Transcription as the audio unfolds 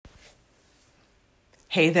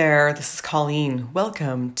Hey there, this is Colleen.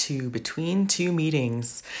 Welcome to Between Two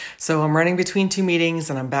Meetings. So I'm running between two meetings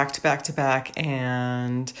and I'm back to back to back,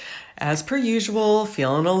 and as per usual,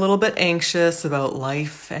 feeling a little bit anxious about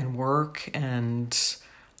life and work and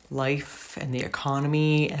life and the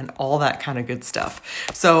economy and all that kind of good stuff.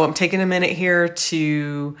 So I'm taking a minute here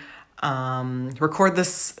to record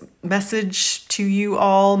this message to you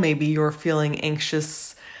all. Maybe you're feeling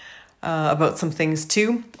anxious about some things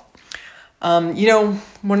too.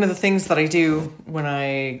 One of the things that I do when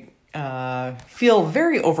I feel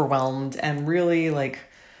very overwhelmed and really I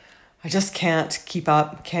just can't keep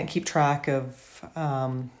up, can't keep track of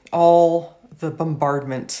all the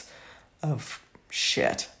bombardment of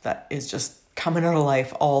shit that is just coming out of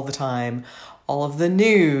life all the time. All of the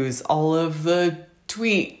news, all of the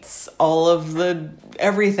tweets, all of the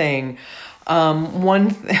everything.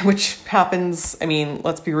 Which happens,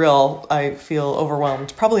 let's be real, I feel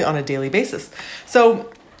overwhelmed probably on a daily basis.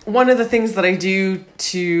 So one of the things that I do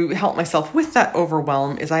to help myself with that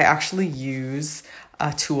overwhelm is I actually use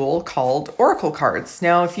a tool called Oracle cards.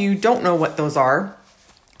 Now, if you don't know what those are,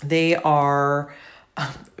 they are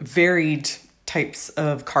varied types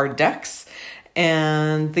of card decks.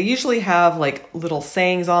 And they usually have little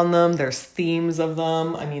sayings on them. There's themes of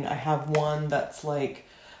them. I have one that's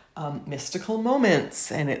mystical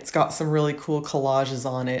moments, and it's got some really cool collages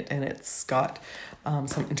on it, and it's got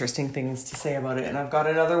some interesting things to say about it. And I've got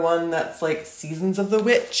another one that's Seasons of the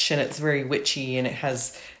Witch, and it's very witchy, and it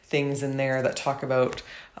has things in there that talk about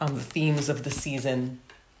the themes of the season.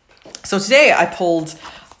 So today I pulled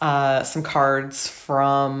some cards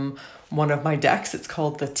from one of my decks. It's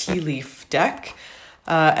called the Tea Leaf deck.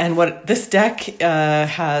 And what this deck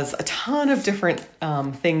has a ton of different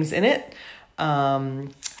things in it.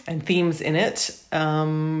 And themes in it.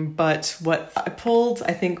 But what I pulled,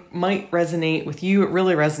 I think, might resonate with you. It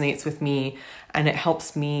really resonates with me, and it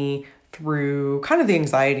helps me through kind of the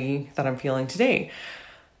anxiety that I'm feeling today.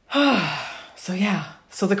 So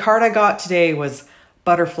the card I got today was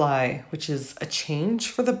Butterfly, which is a change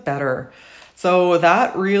for the better. So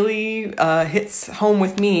that really hits home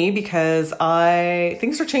with me because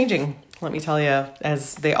things are changing. Let me tell you,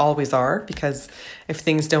 as they always are, because if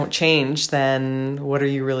things don't change, then what are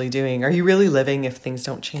you really doing? Are you really living if things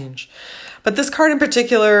don't change? But this card in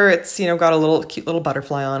particular, it's, got a cute little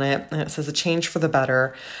butterfly on it, and it says a change for the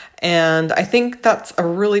better. And I think that's a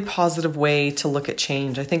really positive way to look at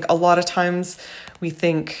change. I think a lot of times we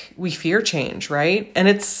fear change, right? And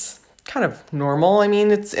it's kind of normal.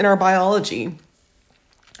 It's in our biology.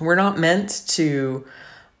 We're not meant to,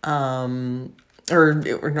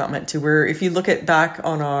 if you look back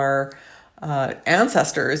on our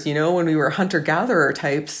ancestors, when we were hunter-gatherer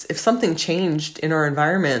types, if something changed in our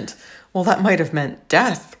environment, well, that might have meant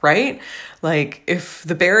death, right? If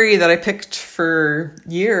the berry that I picked for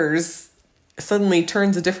years suddenly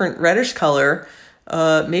turns a different reddish color,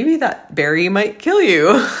 maybe that berry might kill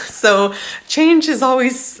you. So change is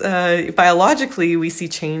always, biologically, we see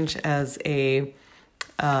change as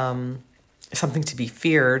something to be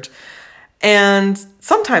feared. And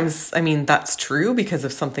sometimes, that's true, because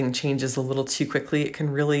if something changes a little too quickly, it can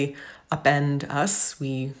really upend us.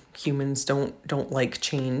 We humans don't like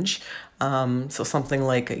change. So something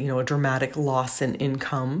like, a dramatic loss in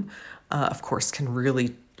income, of course, can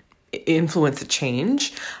really influence a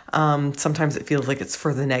change. Sometimes it feels like it's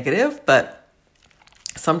for the negative, but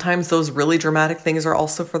sometimes those really dramatic things are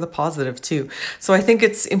also for the positive too. So I think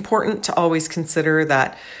it's important to always consider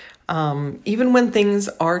that even when things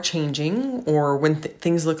are changing, or when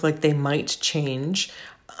things look like they might change,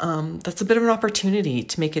 that's a bit of an opportunity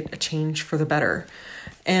to make it a change for the better.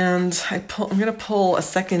 And I'm going to pull a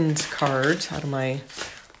second card out of my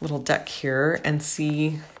little deck here and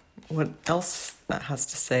see what else that has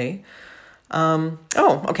to say.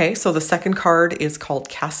 Okay. So the second card is called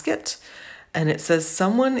Casket, and it says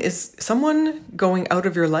someone going out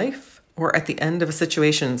of your life or at the end of a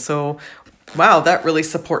situation. So wow, that really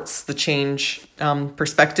supports the change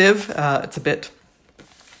perspective. It's a bit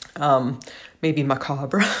maybe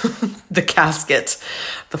macabre. The casket,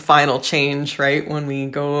 the final change, right? When we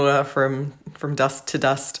go from dust to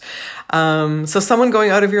dust. So someone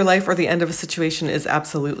going out of your life or the end of a situation is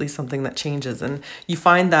absolutely something that changes. And you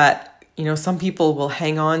find that, some people will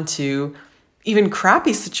hang on to even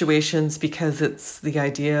crappy situations because it's the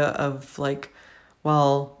idea of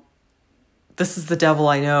well, this is the devil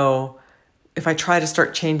I know. If I try to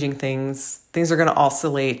start changing things are going to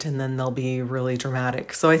oscillate, and then they'll be really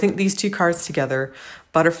dramatic. So I think these two cards together,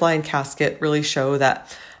 Butterfly and Casket, really show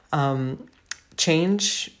that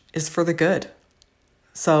change is for the good.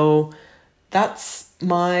 So that's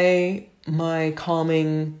my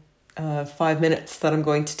calming 5 minutes that I'm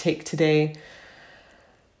going to take today.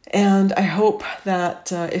 And I hope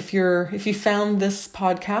that if you found this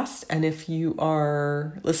podcast and if you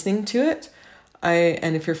are listening to it,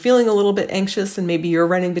 and if you're feeling a little bit anxious and maybe you're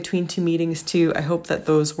running between two meetings too, I hope that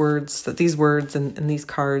these words and these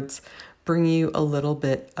cards bring you a little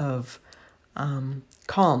bit of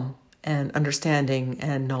calm and understanding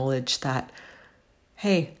and knowledge that,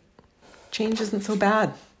 hey, change isn't so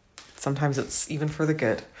bad. Sometimes it's even for the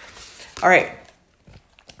good. All right.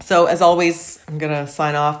 So as always, I'm going to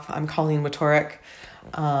sign off. I'm Colleen Witorek.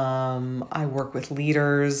 I work with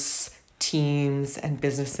leaders, teams, and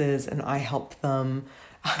businesses, and I help them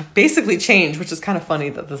basically change, which is kind of funny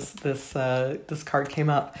that this card came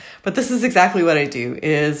up. But this is exactly what I do,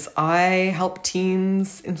 is I help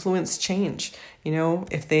teams influence change. You know,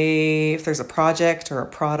 if there's a project or a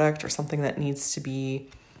product or something that needs to be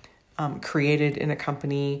created in a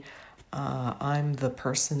company, I'm the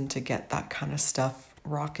person to get that kind of stuff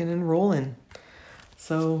rocking and rolling.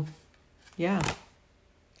 So, yeah,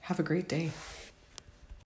 have a great day.